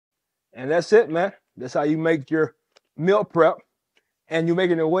And that's it, man. That's how you make your meal prep. And you make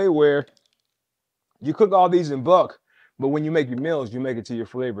it in a way where you cook all these in bulk, but when you make your meals, you make it to your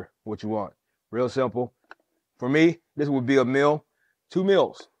flavor, what you want. Real simple. For me, this would be a meal, 2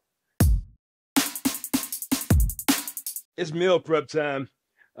 meals. It's meal prep time.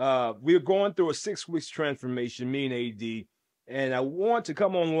 We're going through a 6 weeks transformation, me and AD, and I want to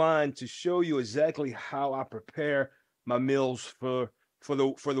come online to show you exactly how I prepare my meals for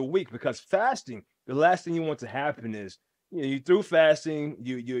the week. Because fasting, the last thing you want to happen is you through fasting,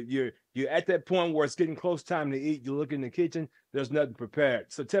 you're at that point where it's getting close time to eat. You look in the kitchen, there's nothing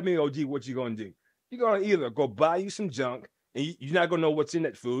prepared. So tell me, OG, what you gonna do? You're gonna either go buy you some junk, and you're not gonna know what's in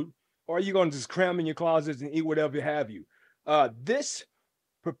that food, or you're gonna just cram in your closets and eat whatever have you. This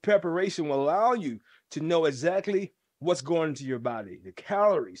preparation will allow you to know exactly what's going into your body, the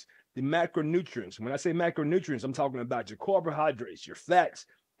calories, the macronutrients. When I say macronutrients, I'm talking about your carbohydrates, your fats,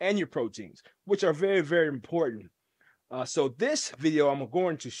 and your proteins, which are very, very important. So this video, I'm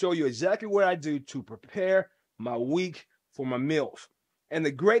going to show you exactly what I do to prepare my week for my meals. And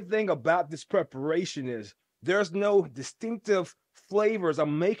the great thing about this preparation is there's no distinctive flavors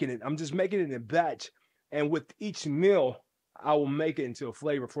I'm making it. I'm just making it in a batch. And with each meal, I will make it into a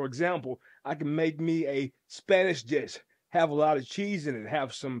flavor. For example, I can make me a Spanish dish, have a lot of cheese in it,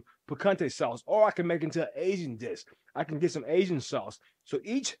 have some picante sauce, or I can make it into an Asian dish. I can get some Asian sauce. So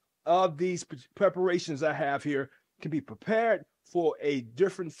each of these preparations I have here can be prepared for a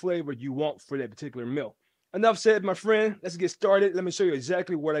different flavor you want for that particular meal. Enough said, my friend. Let's get started. Let me show you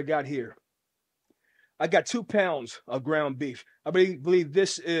exactly what I got here. I got 2 pounds of ground beef. I believe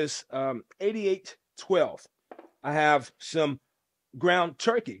this is 8812. I have some ground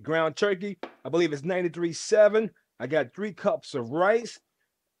turkey. Ground turkey, I believe it's 93.7. I got 3 cups of rice.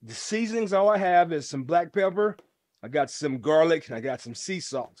 The seasonings, all I have is some black pepper. I got some garlic, and I got some sea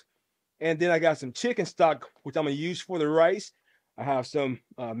salt. And then I got some chicken stock, which I'm going to use for the rice. I have some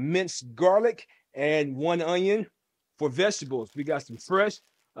minced garlic and 1 onion. For vegetables, we got some fresh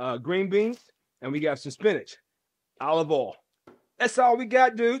green beans, and we got some spinach, olive oil. That's all we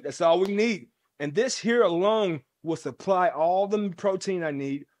got, dude. That's all we need. And this here alone will supply all the protein I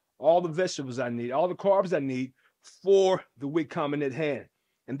need, all the vegetables I need, all the carbs I need for the week coming at hand.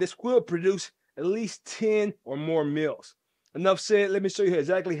 And this will produce at least 10 or more meals. Enough said. Let me show you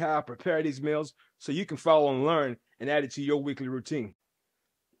exactly how I prepare these meals so you can follow and learn and add it to your weekly routine.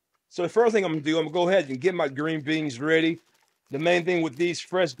 So the first thing I'm going to do, I'm going to go ahead and get my green beans ready. The main thing with these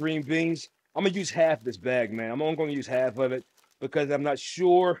fresh green beans, I'm going to use half this bag, man. I'm only going to use half of it because I'm not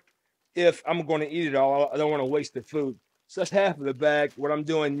sure if I'm going to eat it all. I don't want to waste the food. So that's half of the bag. What I'm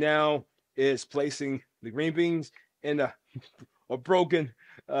doing now is placing the green beans in a broken,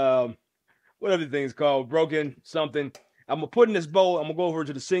 whatever the thing's called, broken something. I'm going to put in this bowl. I'm going to go over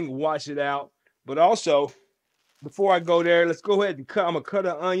to the sink, wash it out. But also, before I go there, let's go ahead and cut. I'm going to cut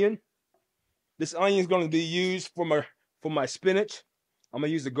an onion. This onion is going to be used for my spinach. I'm going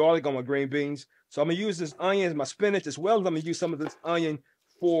to use the garlic on my green beans. So I'm going to use this onion as my spinach, as well as I'm going to use some of this onion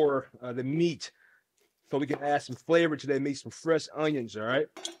for the meat, so we can add some flavor to that meat, some fresh onions, all right?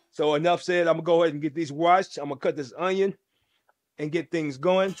 So enough said. I'm going to go ahead and get these washed. I'm going to cut this onion and get things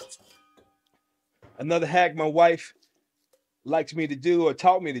going. Another hack my wife likes me to do, or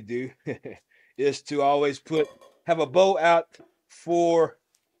taught me to do, is to always have a bowl out for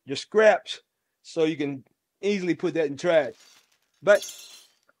your scraps so you can easily put that in trash. But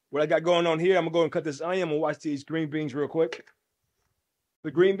what I got going on here, I'm going to go and cut this onion. I'm going to wash these green beans real quick. The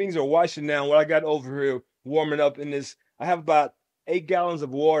green beans are washing now. What I got over here warming up in this, I have about 8 gallons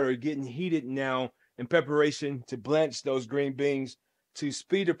of water getting heated now in preparation to blanch those green beans to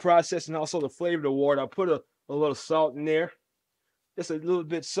speed the process and also to flavor the water. I'll put a little salt in there, just a little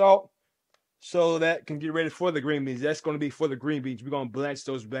bit salt, so that can get ready for the green beans. That's going to be for the green beans. We're going to blanch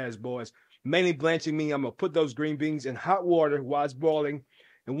those bad boys. Mainly blanching means I'm going to put those green beans in hot water while it's boiling.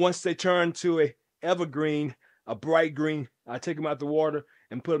 And once they turn to a evergreen, a bright green, I take them out the water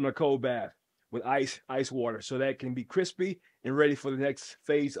and put them in a cold bath with ice water, so that can be crispy and ready for the next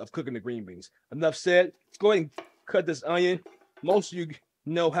phase of cooking the green beans. Enough said. Let's go ahead and cut this onion. Most of you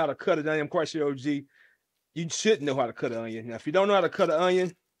know how to cut an onion. I'm quite sure, OG, you should know how to cut an onion. Now, if you don't know how to cut an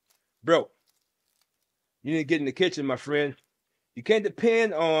onion, bro, you need to get in the kitchen, my friend. You can't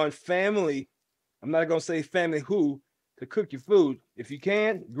depend on family. I'm not going to say family who to cook your food. If you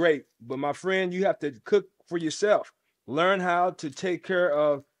can, great. But my friend, you have to cook for yourself. Learn how to take care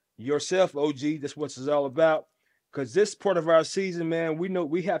of yourself, OG. That's what it's all about. Because this part of our season, man, we know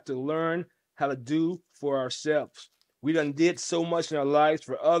we have to learn how to do for ourselves. We done did so much in our lives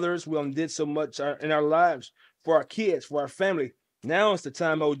for others. We done did so much in our lives for our kids, for our family. Now it's the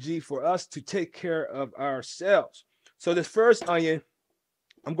time, OG, for us to take care of ourselves. So this first onion,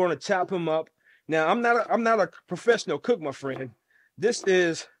 I'm going to chop him up. Now I'm not a professional cook, my friend. This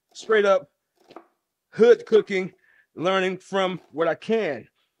is straight up hood cooking, learning from what I can.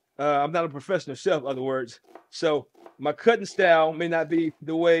 I'm not a professional chef, in other words. So my cutting style may not be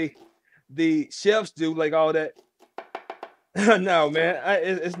the way the chefs do, like all that. No, man,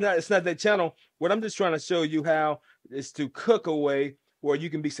 it's not that channel. What I'm just trying to show you how is to cook a way where you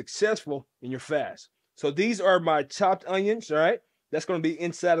can be successful in your fast. So these are my chopped onions, all right? That's going to be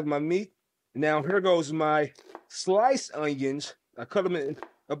inside of my meat. Now here goes my sliced onions. I cut them in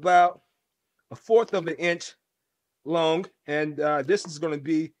about 1/4 of an inch long, and this is going to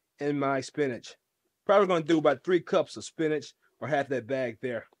be in my spinach. Probably going to do about 3 cups of spinach or half that bag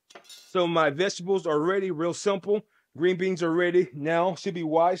there. So my vegetables are ready, real simple. Green beans are ready now, should be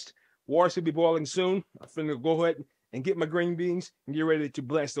washed. Water should be boiling soon. I'm finna go ahead and get my green beans and get ready to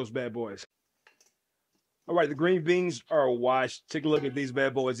blanch those bad boys. All right, the green beans are washed. Take a look at these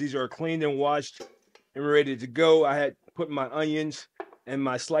bad boys. These are cleaned and washed and ready to go. I had put my onions and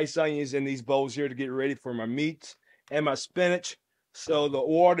my sliced onions in these bowls here to get ready for my meat and my spinach. So the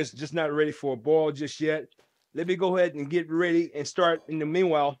water is just not ready for a boil just yet. Let me go ahead and get ready and start in the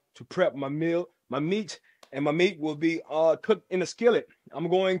meanwhile to prep my meat, and my meat will be cooked in a skillet. I'm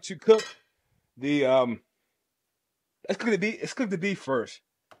going to cook the let's cook the beef first.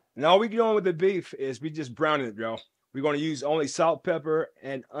 And all we're doing with the beef is we just browning it, y'all. We're going to use only salt, pepper,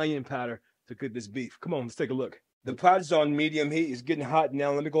 and onion powder to cook this beef. Come on, let's take a look. The pot is on medium heat. It's getting hot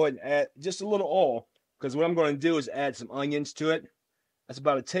now. Let me go ahead and add just a little oil, because what I'm going to do is add some onions to it. That's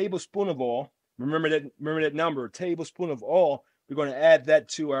about a tablespoon of oil. Remember that number, a tablespoon of oil. We're going to add that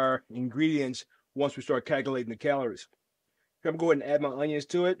to our ingredients once we start calculating the calories. I'm going to go ahead and add my onions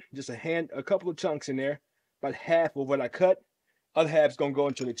to it. Just a couple of chunks in there, about half of what I cut. Other half's going to go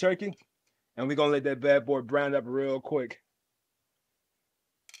into the turkey, and we're going to let that bad boy brown up real quick.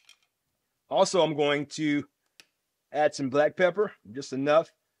 Also, I'm going to add some black pepper, just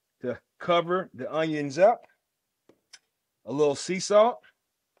enough to cover the onions up. A little sea salt.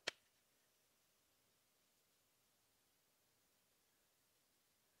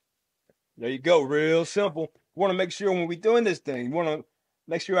 There you go, real simple. We want to make sure when we're doing this thing, we want to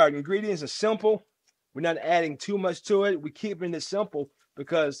make sure our ingredients are simple. We're not adding too much to it. We're keeping it simple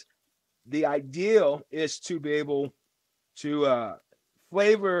because the ideal is to be able to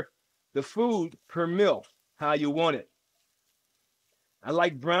flavor the food per meal, how you want it. I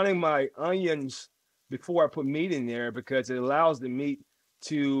like browning my onions before I put meat in there because it allows the meat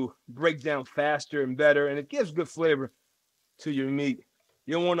to break down faster and better, and it gives good flavor to your meat.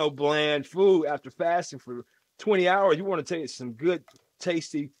 You don't want no bland food after fasting for 20 hours. You want to taste some good,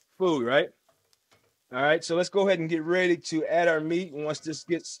 tasty food, right? All right, so let's go ahead and get ready to add our meat. Once this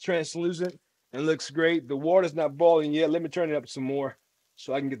gets translucent and looks great, the water's not boiling yet. Let me turn it up some more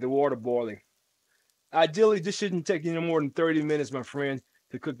so I can get the water boiling. Ideally, this shouldn't take any more than 30 minutes, my friend,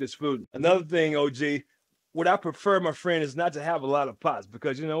 to cook this food. Another thing, OG, what I prefer, my friend, is not to have a lot of pots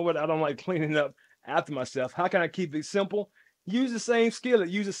because you know what? I don't like cleaning up after myself. How can I keep it simple? Use the same skillet,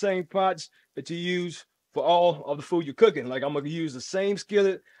 use the same pots that you use for all of the food you're cooking. Like I'm gonna use the same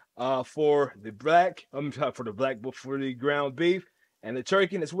skillet for the ground beef and the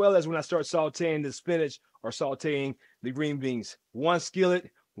turkey, as well as when I start sauteing the spinach or sauteing the green beans. One skillet,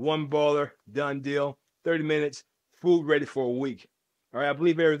 one boiler, done deal. 30 minutes, food ready for a week. All right, I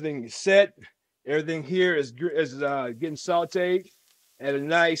believe everything is set. Everything here is getting sauteed and a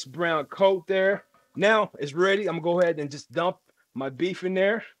nice brown coat there. Now it's ready. I'm gonna go ahead and just dump my beef in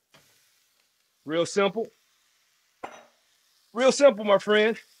there. Real simple. Real simple, my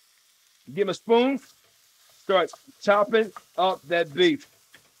friend. Give me a spoon. Start chopping up that beef.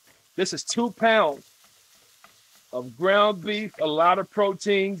 This is 2 pounds of ground beef, a lot of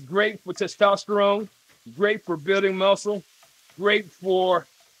protein, great for testosterone, great for building muscle, great for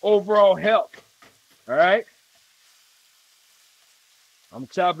overall health. All right? I'm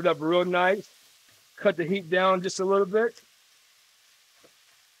chopping it up real nice. Cut the heat down just a little bit.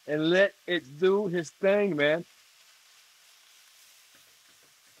 And let it do his thing, man.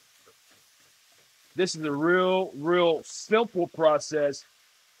 This is a real simple process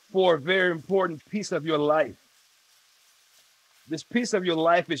for a very important piece of your life. This piece of your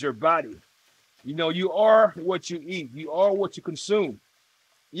life is your body. You know, you are what you eat. You are what you consume.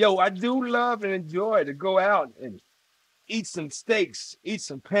 Yo, I do love and enjoy to go out and eat some steaks, eat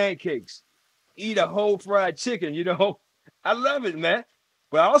some pancakes, eat a whole fried chicken, you know. I love it, man.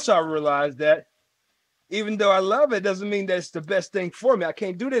 But also I realize that even though I love it, doesn't mean that it's the best thing for me. I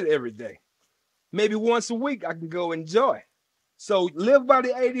can't do that every day. Maybe once a week I can go enjoy. So live by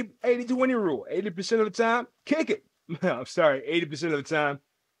the 80-20 rule. 80% of the time, kick it. I'm sorry, 80% of the time,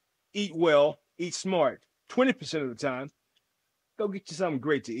 eat well, eat smart. 20% of the time, go get you something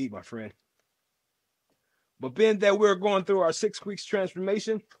great to eat, my friend. But being that we're going through our 6 weeks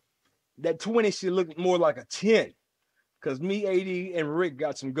transformation, that 20 should look more like a 10. Because me, AD, and Rick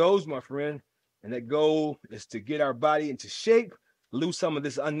got some goals, my friend. And that goal is to get our body into shape, lose some of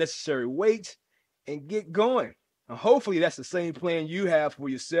this unnecessary weight, and get going. And hopefully that's the same plan you have for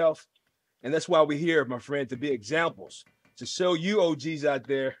yourself. And that's why we're here, my friend, to be examples, to show you OGs out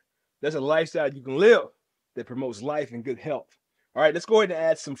there there's a lifestyle you can live that promotes life and good health. All right, let's go ahead and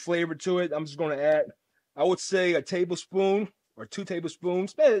add some flavor to it. I'm just going to add, I would say, a tablespoon or 2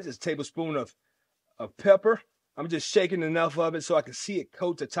 tablespoons. Maybe it's just a tablespoon of pepper. I'm just shaking enough of it so I can see it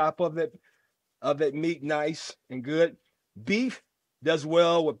coat the top of that meat nice and good. Beef does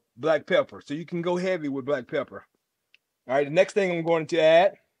well with black pepper, so you can go heavy with black pepper. All right, the next thing I'm going to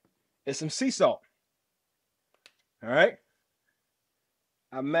add is some sea salt. All right.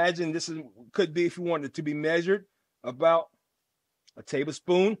 I imagine this could be, if you wanted it to be measured, about a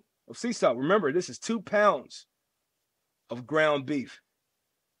tablespoon of sea salt. Remember, this is 2 pounds of ground beef.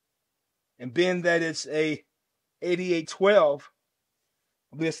 And being that it's a 8812,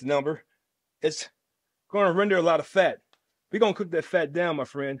 this number, it's going to render a lot of fat. We're going to cook that fat down, my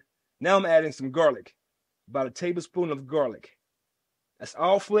friend. Now I'm adding some garlic, about a tablespoon of garlic. That's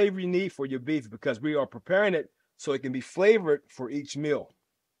all flavor you need for your beef, because we are preparing it so it can be flavored for each meal.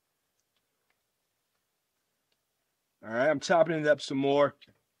 All right, I'm chopping it up some more.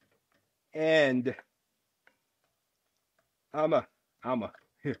 And I'm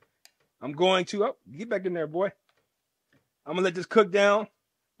going to, oh, get back in there, boy. I'm gonna let this cook down.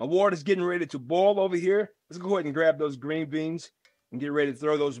 My water's getting ready to boil over here. Let's go ahead and grab those green beans and get ready to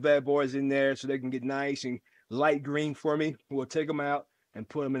throw those bad boys in there so they can get nice and light green for me. We'll take them out and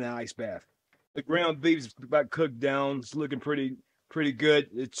put them in an ice bath. The ground beef is about cooked down. It's looking pretty good.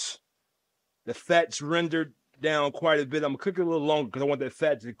 It's the fat's rendered down quite a bit. I'm gonna cook it a little longer because I want that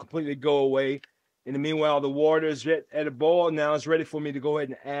fat to completely go away. In the meanwhile, the water is at a boil. Now it's ready for me to go ahead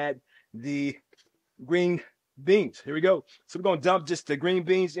and add the green beans. Here we go. So we're gonna dump just the green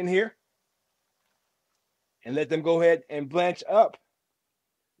beans in here and let them go ahead and blanch up.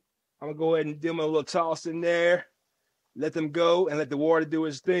 I'm gonna go ahead and give them a little toss in there. Let them go and let the water do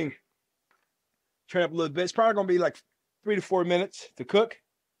its thing. Turn up a little bit. It's probably gonna be like 3 to 4 minutes to cook.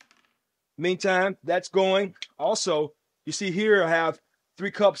 Meantime, that's going. Also, you see here I have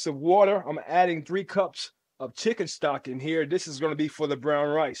 3 cups of water. I'm adding 3 cups of chicken stock in here. This is going to be for the brown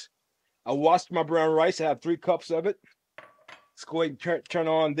rice. I washed my brown rice. I have 3 cups of it. Let's go ahead and turn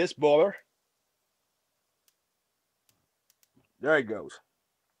on this boiler. There it goes.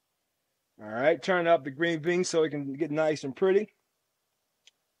 All right, turn up the green beans so it can get nice and pretty.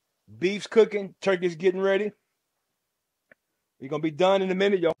 Beef's cooking. Turkey's getting ready. You're going to be done in a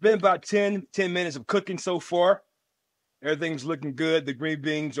minute, y'all. Been about 10 minutes of cooking so far. Everything's looking good. The green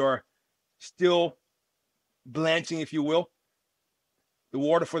beans are still blanching, if you will. The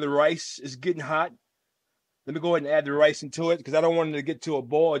water for the rice is getting hot. Let me go ahead and add the rice into it because I don't want it to get to a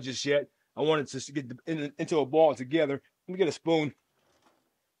boil just yet. I want it to get into a boil together. Let me get a spoon.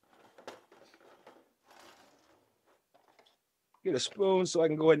 Get a spoon so I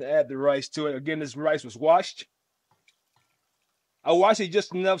can go ahead and add the rice to it. Again, this rice was washed. I wash it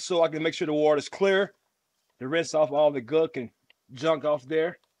just enough so I can make sure the water's clear to rinse off all the gunk and junk off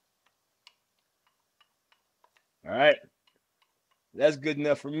there. All right. That's good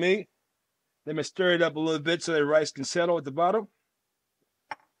enough for me. Let me stir it up a little bit so the rice can settle at the bottom.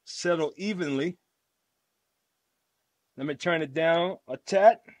 Settle evenly. Let me turn it down a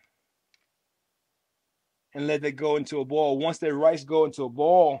tad and let it go into a boil. Once the rice go into a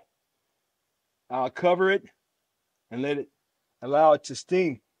boil, I'll cover it and allow it to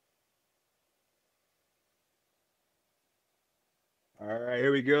steam. All right,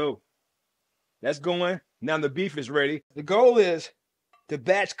 here we go. That's going. Now the beef is ready. The goal is to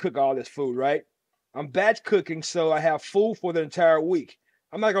batch cook all this food, right? I'm batch cooking so I have food for the entire week.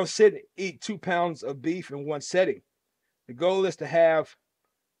 I'm not going to sit and eat 2 pounds of beef in one setting. The goal is to have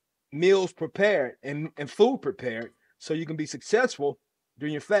meals prepared and food prepared so you can be successful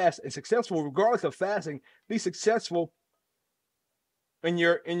during your fast, and successful regardless of fasting. Be successful in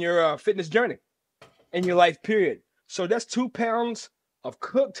your fitness journey, in your life period. So that's 2 pounds of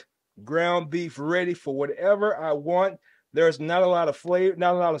cooked ground beef ready for whatever I want. There's not a lot of flavor,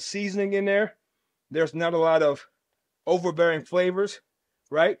 not a lot of seasoning in there. There's not a lot of overbearing flavors,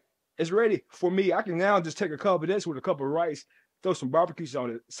 right? It's ready for me. I can now just take a cup of this with a cup of rice, throw some barbecue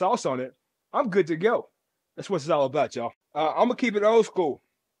sauce on it. I'm good to go. That's what it's all about, y'all. I'm gonna keep it old school.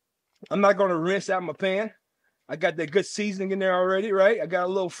 I'm not gonna rinse out my pan. I got that good seasoning in there already, right? I got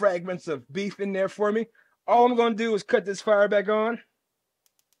a little fragments of beef in there for me. All I'm gonna do is cut this fire back on.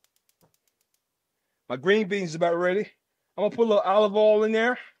 My green beans is about ready. I'm gonna put a little olive oil in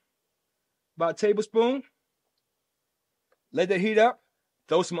there, about a tablespoon. Let that heat up.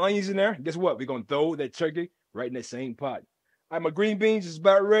 Throw some onions in there. Guess what? We're gonna throw that turkey right in that same pot. All right, my green beans is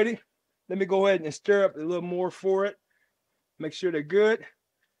about ready. Let me go ahead and stir up a little more for it. Make sure they're good.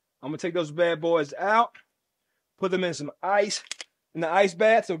 I'm gonna take those bad boys out, put them in some ice, in the ice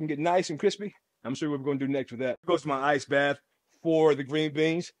bath so it can get nice and crispy. I'm sure what we're gonna do next with that. Goes to my ice bath for the green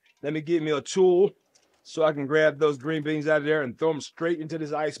beans. Let me get me a tool so I can grab those green beans out of there and throw them straight into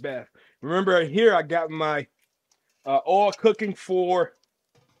this ice bath. Remember here I got my oil cooking for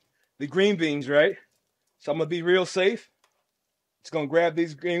the green beans, right? So I'm gonna be real safe. Just gonna grab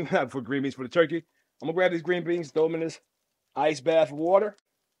these for green beans, for the turkey. I'm gonna grab these green beans, throw them in this ice bath of water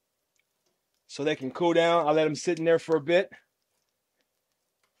so they can cool down. I'll let them sit in there for a bit.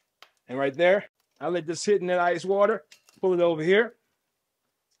 And right there, I'll let this sit in that ice water. Pull it over here.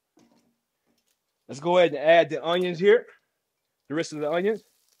 Let's go ahead and add the onions here, the rest of the onions.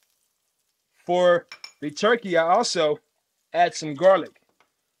 For the turkey, I also add some garlic.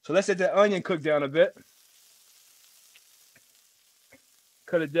 So let's let that onion cook down a bit.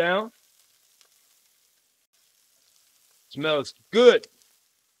 Cut it down. Smells good.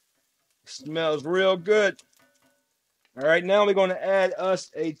 Smells real good. All right, now we're going to add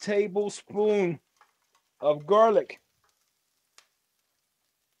us a tablespoon of garlic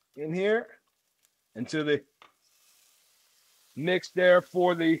in here into the mix there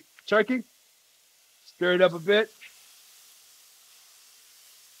for the turkey. Stir it up a bit.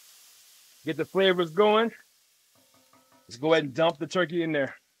 Get the flavors going. Let's go ahead and dump the turkey in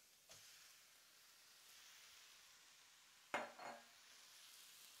there.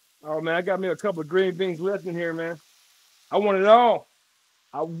 Oh man, I got me a couple of green beans left in here, man. I want it all.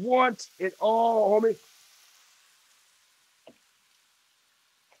 I want it all, homie.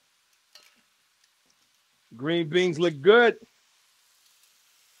 Green beans look good.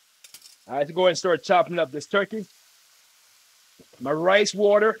 I have to go ahead and start chopping up this turkey. My rice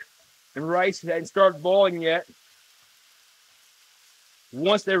water and rice hadn't started boiling yet.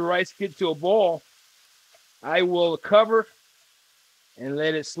 Once the rice gets to a boil, I will cover and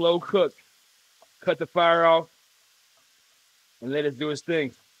let it slow cook. Cut the fire off and let it do its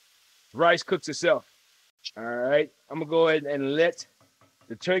thing. Rice cooks itself. All right, I'm gonna go ahead and let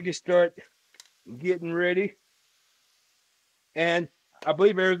the turkey start getting ready. And I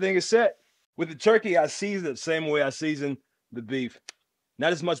believe everything is set. With the turkey, I season it the same way I season the beef.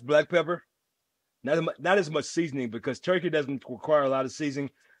 Not as much black pepper, not as much seasoning, because turkey doesn't require a lot of seasoning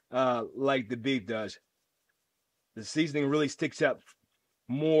like the beef does. The seasoning really sticks out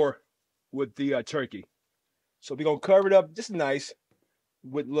more with the turkey. So we're gonna cover it up just nice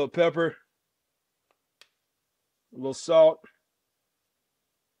with a little pepper, a little salt.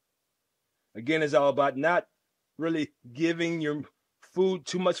 Again, it's all about not really giving your food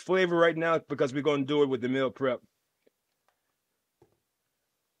too much flavor right now, because we're gonna do it with the meal prep.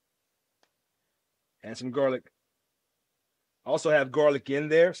 And some garlic. I also have garlic in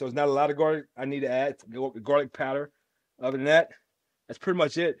there, so it's not a lot of garlic I need to add. Garlic powder. Other than that, that's pretty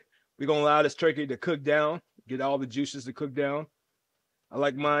much it. We're gonna allow this turkey to cook down, get all the juices to cook down. I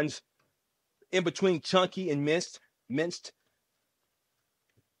like mine's in between chunky and minced.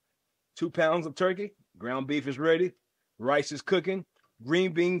 2 pounds of turkey. Ground beef is ready. Rice is cooking.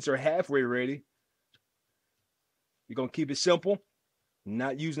 Green beans are halfway ready. You're gonna keep it simple.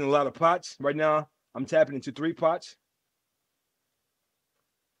 Not using a lot of pots. Right now, I'm tapping into 3 pots.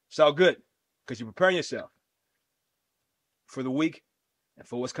 It's all good because you're preparing yourself for the week and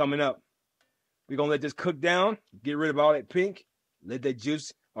for what's coming up. We're gonna let this cook down, get rid of all that pink, let that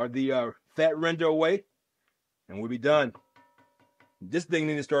juice or the fat render away, and we'll be done. This thing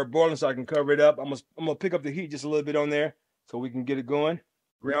needs to start boiling so I can cover it up. I'm gonna pick up the heat just a little bit on there so we can get it going.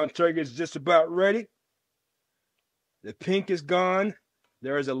 Ground turkey is just about ready. The pink is gone.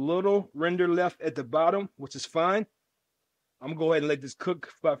 There is a little render left at the bottom, which is fine. I'm gonna go ahead and let this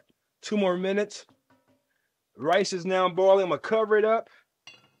cook for about 2 more minutes. Rice is now boiling. I'm gonna cover it up,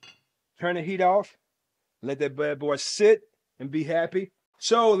 turn the heat off, let that bad boy sit and be happy.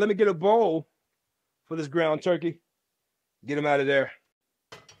 So let me get a bowl for this ground turkey. Get him out of there.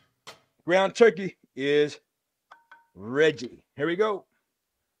 Ground turkey is ready. Here we go.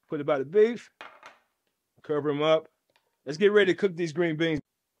 Put it by the beef, cover him up. Let's get ready to cook these green beans.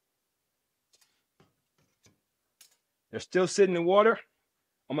 They're still sitting in water.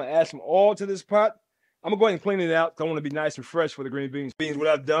 I'm gonna add some oil to this pot I'm gonna go ahead and clean it out. I want to be nice and fresh for the green beans. What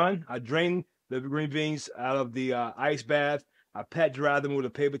I've done, I drained the green beans out of the ice bath. I pat dry them with a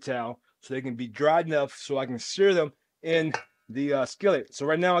paper towel so they can be dried enough so I can sear them in the skillet. So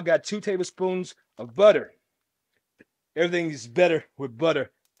right now I got 2 tablespoons of butter. Everything is better with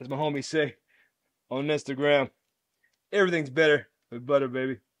butter, as my homies say on Instagram. Everything's better with butter,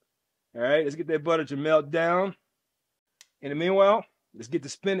 baby. All right, let's get that butter to melt down. In the meanwhile, let's get the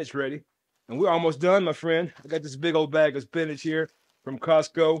spinach ready. And we're almost done, my friend. I got this big old bag of spinach here from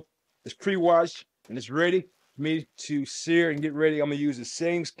Costco. It's pre-washed and it's ready for me to sear and get ready. I'm gonna use the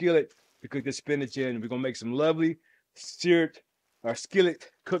same skillet to cook the spinach in. We're gonna make some lovely seared or skillet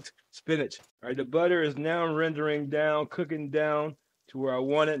cooked spinach. All right, the butter is now rendering down, cooking down to where I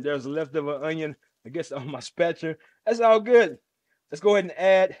want it. There's a leftover onion, I guess, on my spatula. That's all good. Let's go ahead and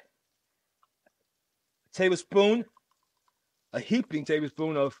add a tablespoon, a heaping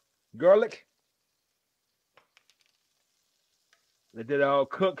tablespoon of garlic. Let that all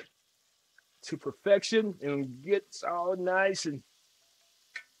cook to perfection and gets all nice and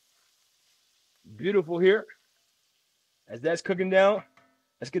beautiful here. As that's cooking down,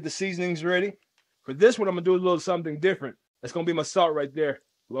 let's get the seasonings ready. For this one, I'm gonna do a little something different. That's gonna be my salt right there,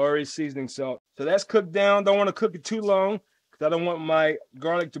 Lawry's seasoning salt. So that's cooked down. Don't want to cook it too long because I don't want my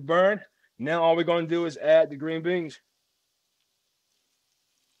garlic to burn. Now all we're gonna do is add the green beans.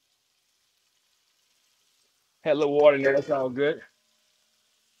 Had a little water in there, that's all good.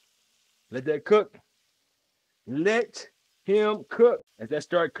 Let that cook. Let him cook. As that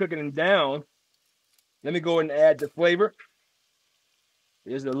start cooking him down, let me go ahead and add the flavor.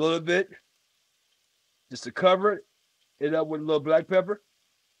 Here's a little bit, just to cover it up with a little black pepper.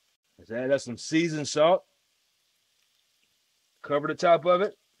 Let's add up some seasoned salt. Cover the top of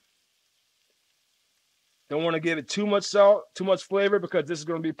it. Don't want to give it too much salt, too much flavor, because this is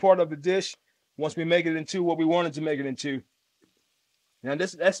going to be part of the dish once we make it into what we wanted to make it into. Now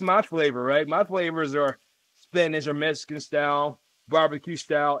that's my flavor, right? My flavors are Spanish or Mexican style, barbecue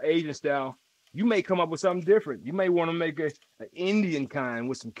style, Asian style. You may come up with something different. You may want to make an Indian kind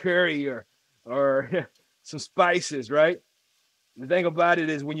with some curry or some spices, right? The thing about it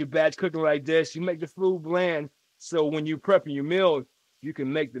is when you batch cooking like this, you make the food bland. So when you're prepping your meal, you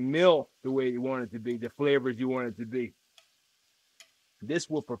can make the meal the way you want it to be, the flavors you want it to be. This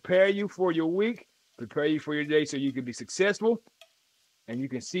will prepare you for your week, prepare you for your day so you can be successful and you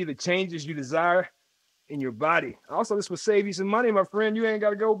can see the changes you desire in your body. Also, this will save you some money, my friend. You ain't got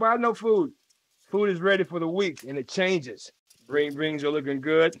to go buy no food. Food is ready for the week, and it changes. Green beans are looking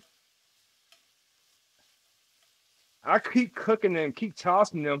good. I keep cooking them, keep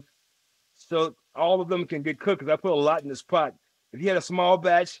tossing them, so all of them can get cooked, because I put a lot in this pot. If you had a small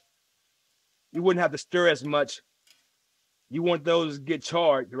batch, you wouldn't have to stir as much. You want those to get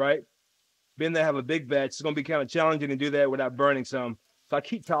charred, right? Then they have a big batch. It's going to be kind of challenging to do that without burning some. So I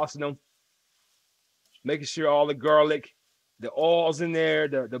keep tossing them, making sure all the garlic, the oil's in there,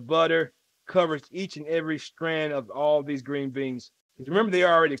 the butter, covers each and every strand of all these green beans. Remember, they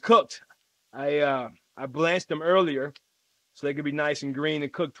are already cooked. I blanched them earlier so they could be nice and green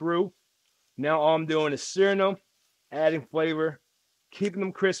and cooked through. Now all I'm doing is searing them, adding flavor, keeping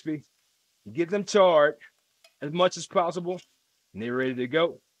them crispy, get them charred as much as possible, and they're ready to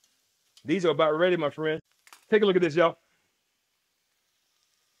go. These are about ready, my friend. Take a look at this, y'all.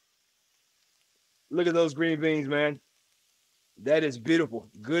 Look at those green beans, man. That is beautiful.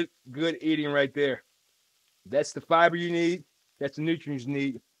 Good eating right there. That's the fiber you need. That's the nutrients you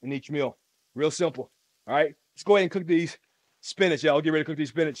need in each meal. Real simple. All right, let's go ahead and cook these spinach, y'all. Get ready to cook these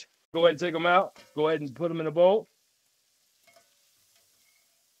spinach. Go ahead and take them out. Go ahead and put them in a bowl.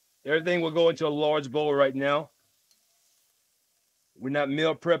 Everything will go into a large bowl right now. We're not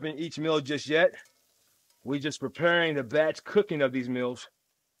meal prepping each meal just yet. We're just preparing the batch cooking of these meals.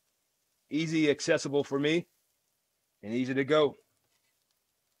 Easy, accessible for me, and easy to go.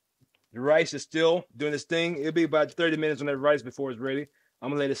 The rice is still doing its thing. It'll be about 30 minutes on that rice before it's ready. I'm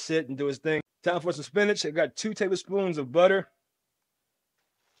gonna let it sit and do its thing. Time for some spinach. I got 2 tablespoons of butter.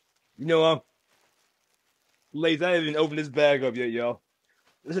 You know, ladies, I haven't even opened this bag up yet, y'all.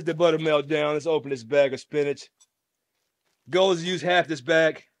 Let's let the butter melt down. Let's open this bag of spinach. Goal is to use half this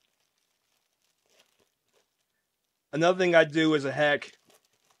bag. Another thing I do as a hack,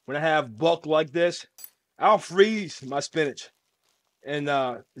 when I have bulk like this, I'll freeze my spinach in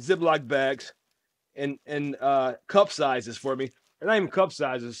Ziploc bags and cup sizes for me. And not even cup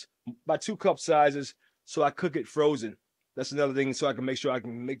sizes, about 2 cup sizes, so I cook it frozen. That's another thing, so I can make sure I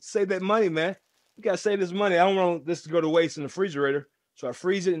can save that money, man. You gotta save this money. I don't want this to go to waste in the refrigerator. So I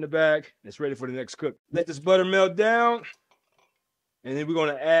freeze it in the bag, and it's ready for the next cook. Let this butter melt down, and then we're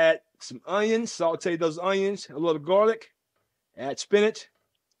gonna add some onions, saute those onions, a little garlic, add spinach,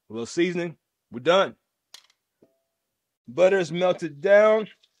 a little seasoning. We're done. Butter is melted down.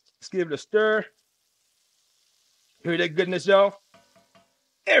 Let's give it a stir. Hear that goodness, y'all?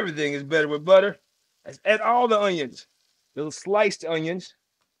 Everything is better with butter. Let's add all the onions, little sliced onions.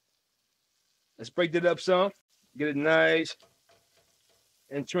 Let's break that up some. Get it nice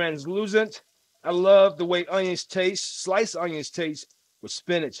and translucent. I love the way onions taste, sliced onions taste with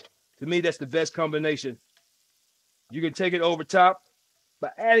spinach. To me, that's the best combination. You can take it over top by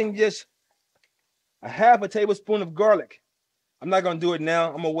adding just a half a tablespoon of garlic. I'm not gonna do it now.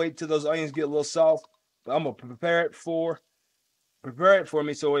 I'm gonna wait till those onions get a little soft, but I'm gonna prepare it for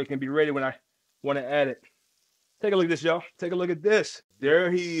me so it can be ready when I want to add it. Take a look at this, y'all. Take a look at this.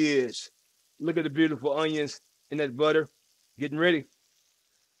 There he is. Look at the beautiful onions in that butter. Getting ready.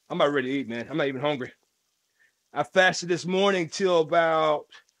 I'm about ready to eat, man. I'm not even hungry. I fasted this morning till about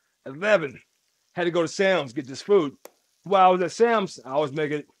 11. Had to go to Sam's, get this food. While I was at Sam's, I was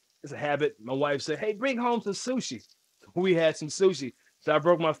making it. It's a habit. My wife said, hey, bring home some sushi. We had some sushi. So I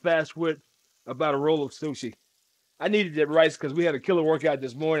broke my fast with about a roll of sushi. I needed that rice because we had a killer workout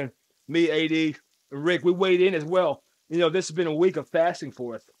this morning. Me, AD, and Rick, we weighed in as well. You know, this has been a week of fasting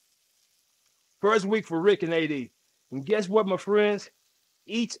for us. First week for Rick and AD. And guess what, my friends?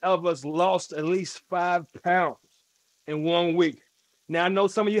 Each of us lost at least 5 pounds in 1 week. Now, I know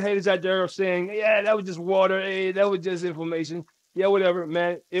some of you haters out there are saying, yeah, that was just water. Hey, that was just inflammation. Yeah, whatever,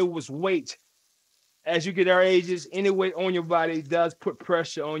 man. It was weight. As you get our ages, any weight on your body does put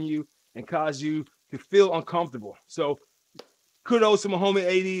pressure on you and cause you to feel uncomfortable. So kudos to my homie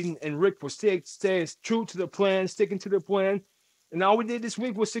AD and Rick for staying true to the plan, sticking to the plan. And all we did this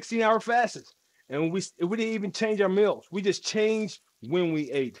week was 16-hour fasts. And we didn't even change our meals. We just changed when we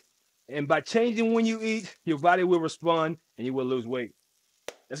ate. And by changing when you eat, your body will respond and you will lose weight.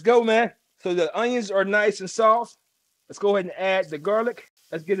 Let's go, man. So the onions are nice and soft. Let's go ahead and add the garlic.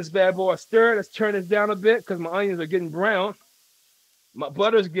 Let's get this bad boy stirred. Let's turn this down a bit because my onions are getting brown. My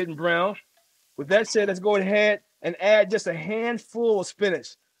butter is getting brown. With that said, let's go ahead and add just a handful of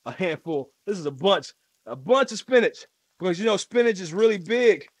spinach. A handful. This is a bunch of spinach. Because, you know, spinach is really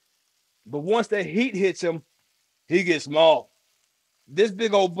big. But once that heat hits him, he gets small. This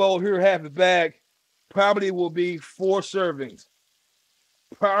big old bowl here, half a bag, probably will be 4 servings.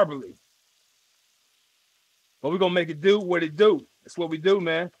 Probably. But we're going to make it do what it do. That's what we do,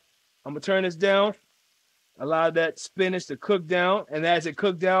 man. I'm going to turn this down. Allow that spinach to cook down. And as it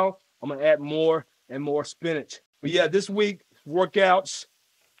cooks down, I'm going to add more and more spinach. But yeah, this week, workouts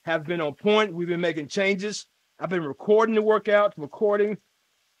have been on point. We've been making changes. I've been recording the workouts, recording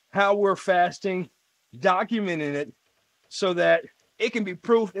how we're fasting, documenting it so that it can be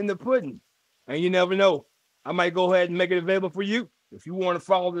proof in the pudding. And you never know. I might go ahead and make it available for you. If you want to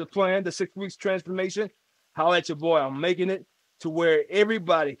follow the plan, the 6 weeks transformation, holla at your boy. I'm making it to where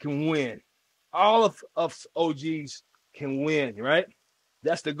everybody can win. All of us OGs can win, right?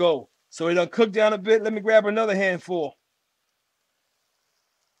 That's the goal. So it done cook down a bit. Let me grab another handful.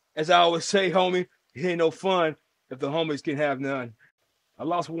 As I always say, homie, it ain't no fun if the homies can have none. I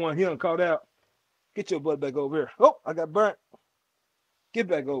lost one. He done caught out. Get your butt back over here. Oh, I got burnt. Get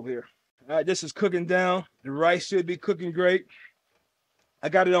back over here. All right, this is cooking down. The rice should be cooking great. I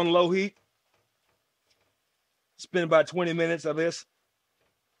got it on low heat. It's been about 20 minutes of this,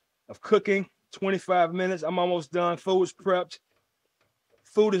 of cooking, 25 minutes. I'm almost done. Food's prepped.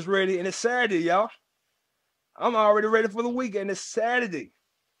 Food is ready, and it's Saturday, y'all. I'm already ready for the weekend. It's Saturday.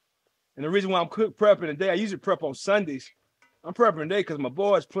 And the reason why I'm prepping today, I usually prep on Sundays. I'm prepping today because my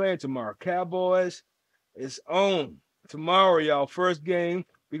boys playing tomorrow. Cowboys is on. Tomorrow, y'all, first game.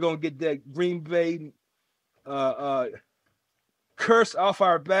 We're going to get that Green Bay curse off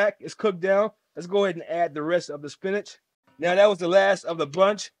our back. It's cooked down. Let's go ahead and add the rest of the spinach. Now, that was the last of the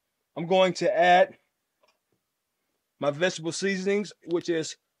bunch. I'm going to add my vegetable seasonings, which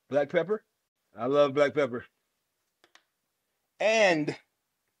is black pepper. I love black pepper. And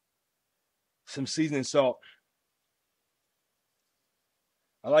some seasoning salt.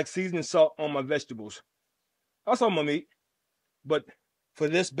 I like seasoning salt on my vegetables. Also on my meat. But for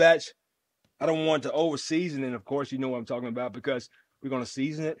this batch, I don't want to over season it. Of course, you know what I'm talking about because we're going to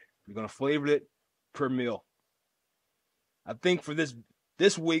season it. We're going to flavor it per meal. I think for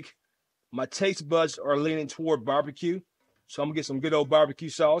this week, my taste buds are leaning toward barbecue. So I'm going to get some good old barbecue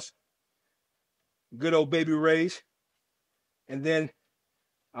sauce. Good old Baby Ray's. And then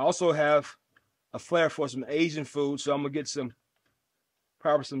I also have a flair for some Asian food. So I'm going to get some,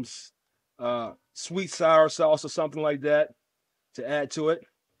 probably some sweet sour sauce or something like that to add to it.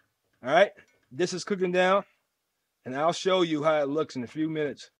 All right. This is cooking down. And I'll show you how it looks in a few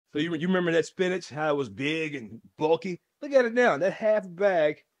minutes. So you remember that spinach, how it was big and bulky? Look at it now. That half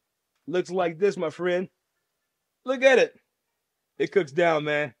bag looks like this, my friend. Look at it. It cooks down,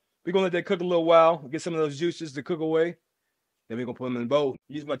 man. We're gonna let that cook a little while, get some of those juices to cook away. Then we're gonna put them in the bowl.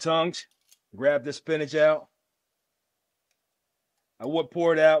 Use my tongs, grab this spinach out. I would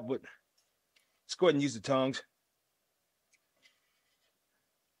pour it out, but let's go ahead and use the tongs.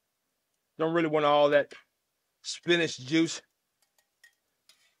 Don't really want all that spinach juice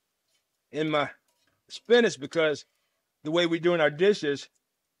in my spinach, because the way we're doing our dishes,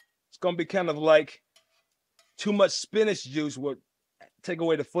 it's gonna be kind of like too much spinach juice would take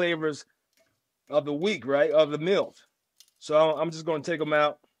away the flavors of the week, right? Of the meals. So I'm just gonna take them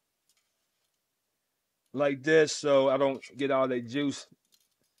out like this so I don't get all that juice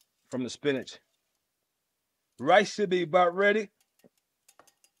from the spinach. Rice should be about ready.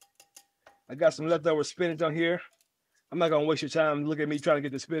 I got some leftover spinach on here. I'm not gonna waste your time. Look at me trying to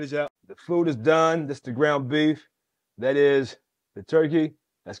get the spinach out. The food is done. This is the ground beef. That is the turkey.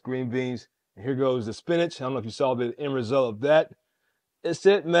 That's green beans. And here goes the spinach. I don't know if you saw the end result of that. That's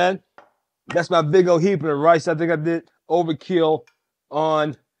it, man. That's my big old heap of rice. I think I did overkill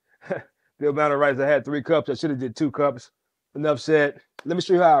on the amount of rice. I had 3 cups. I should have did 2 cups. Enough said. Let me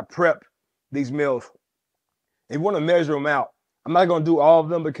show you how I prep these meals. If you want to measure them out, I'm not going to do all of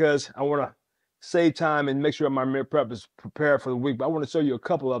them because I want to save time and make sure my meal prep is prepared for the week. But I want to show you a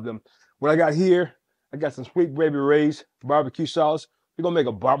couple of them. What I got here, I got some Sweet Baby Ray's barbecue sauce. We're going to make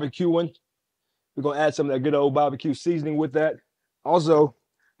a barbecue one. We're going to add some of that good old barbecue seasoning with that. Also,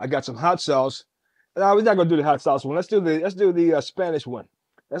 I got some hot sauce. No, we're not going to do the hot sauce one. Let's do the Spanish one.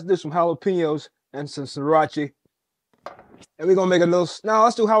 Let's do some jalapenos and some sriracha. And we're going to make a little, now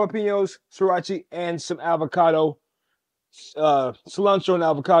let's do jalapenos, sriracha, and some avocado, cilantro and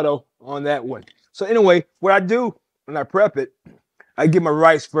avocado on that one. So anyway, what I do when I prep it, I get my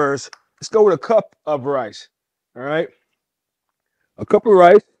rice first. Let's go with a cup of rice, all right? A cup of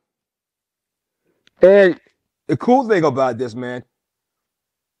rice. And the cool thing about this, man,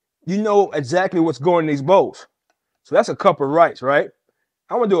 you know exactly what's going in these bowls. So that's a cup of rice, right?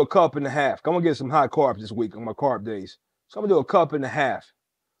 I'm going to do a cup and a half. I'm going to get some high carbs this week on my carb days. So I'm going to do a cup and a half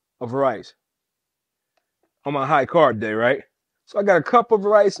of rice on my high carb day, right? So I got a cup of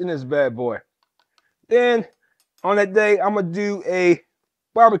rice in this bad boy. Then on that day, I'm going to do a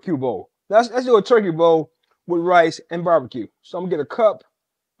barbecue bowl. Let's do a turkey bowl with rice and barbecue. So I'm going to get a cup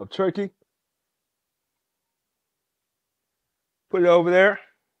of turkey. Put it over there.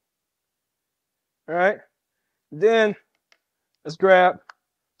 All right. Then let's grab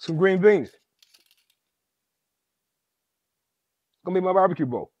some green beans. It's going to be my barbecue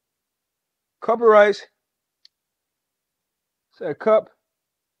bowl. Cup of rice. Say a cup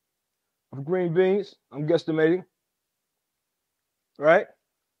of green beans. I'm guesstimating. Right?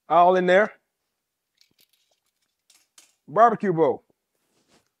 All in there. Barbecue bowl.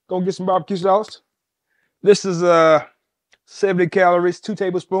 Gonna get some barbecue sauce. This is 70 calories, 2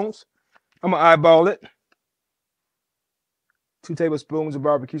 tablespoons. I'm gonna eyeball it. 2 tablespoons of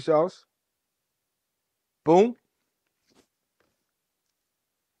barbecue sauce. Boom.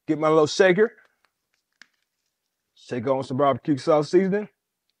 Get my little shaker. Shake on some barbecue sauce seasoning.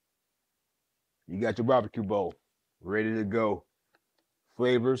 You got your barbecue bowl ready to go.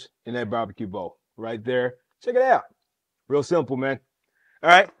 Flavors in that barbecue bowl right there. Check it out. Real simple, man. All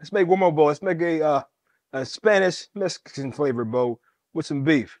right, let's make one more bowl. Let's make a Spanish Mexican flavor bowl with some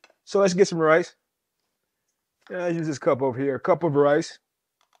beef. So let's get some rice. I use this cup over here, a cup of rice.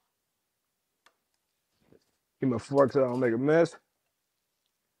 Get my fork so I don't make a mess.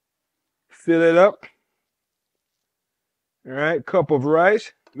 Fill it up. All right, cup of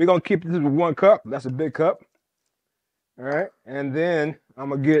rice. We're gonna keep this with 1 cup. That's a big cup. All right, and then I'm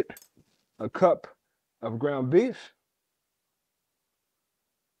gonna get a cup of ground beef.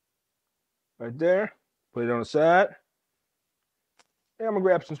 Right there. Put it on the side. And I'm gonna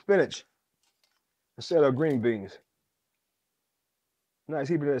grab some spinach instead of green beans. Nice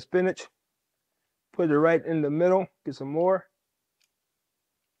heap of that spinach. Put it right in the middle. Get some more.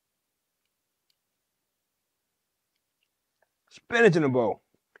 Spinach in a bowl.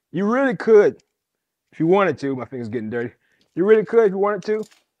 You really could, if you wanted to, my finger's getting dirty. You really could, if you wanted to,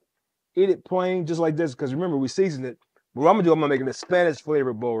 eat it plain just like this, because remember, we seasoned it. But what I'm gonna make it a Spanish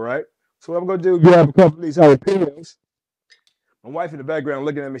flavor bowl, right? So what I'm gonna do, grab a couple of these jalapenos. My wife in the background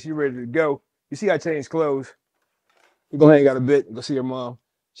looking at me, she's ready to go. You see I changed clothes. We're gonna hang out a bit and go see her mom.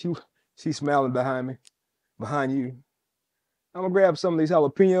 She's smiling behind me, behind you. I'm gonna grab some of these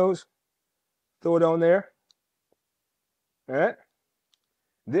jalapenos, throw it on there. All right.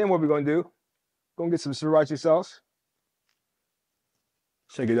 Then what we're gonna do, gonna get some sriracha sauce.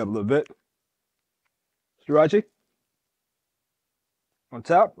 Shake it up a little bit. Sriracha on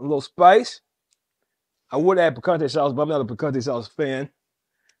top, a little spice. I would add picante sauce, but I'm not a picante sauce fan.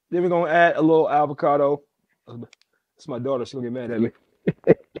 Then we're gonna add a little avocado. It's my daughter, she's gonna get mad at me.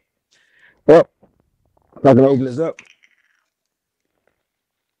 Well, I'm not gonna open this up.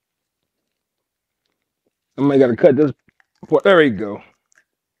 I might gotta cut this before. There you go.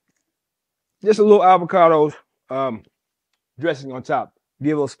 Just a little avocado dressing on top.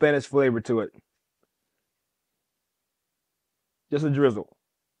 Give a little Spanish flavor to it. Just a drizzle.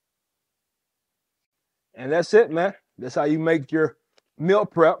 And that's it, man. That's how you make your meal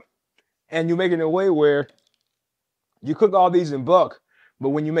prep. And you make it in a way where you cook all these in bulk, but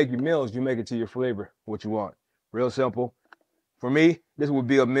when you make your meals, you make it to your flavor, what you want. Real simple. For me, this would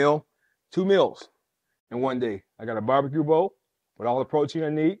be a meal, 2 meals in one day. I got a barbecue bowl with all the protein I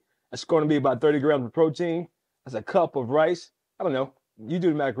need. That's going to be about 30 grams of protein. That's a cup of rice. I don't know. You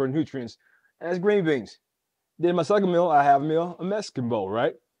do the macronutrients. And that's green beans. Then my second meal, I have a Mexican bowl,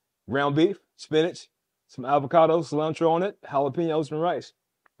 right? Ground beef, spinach, some avocado, cilantro on it, jalapenos, and rice.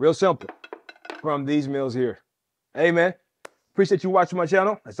 Real simple from these meals here. Hey, man, appreciate you watching my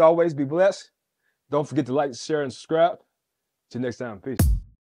channel. As always, be blessed. Don't forget to like, share, and subscribe. Till next time, peace.